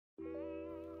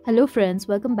Hello friends,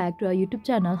 welcome back to our YouTube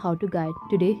channel How to Guide.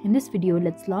 Today in this video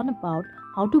let's learn about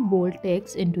how to bold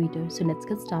text in Twitter. So let's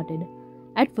get started.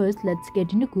 At first let's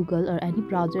get into Google or any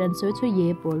browser and search for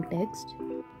yeah bold text.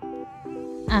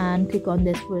 And click on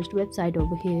this first website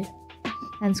over here.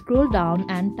 And scroll down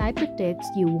and type the text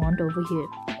you want over here.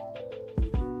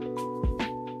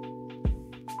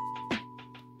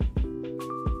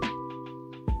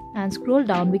 And scroll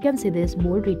down, we can see this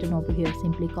bold written over here.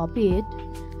 Simply copy it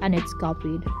and it's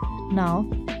copied. Now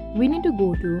we need to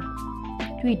go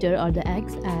to Twitter or the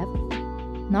X app.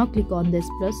 Now click on this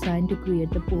plus sign to create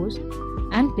the post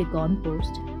and click on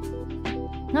post.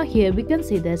 Now here we can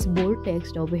see this bold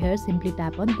text over here. Simply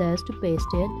tap on this to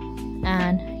paste it,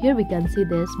 and here we can see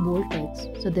this bold text.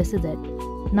 So this is it.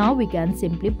 Now we can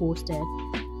simply post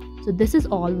it. So this is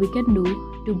all we can do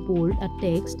to bold a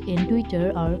text in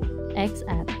Twitter or X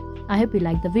app. I hope you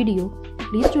liked the video.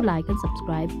 Please do like and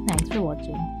subscribe. Thanks for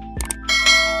watching.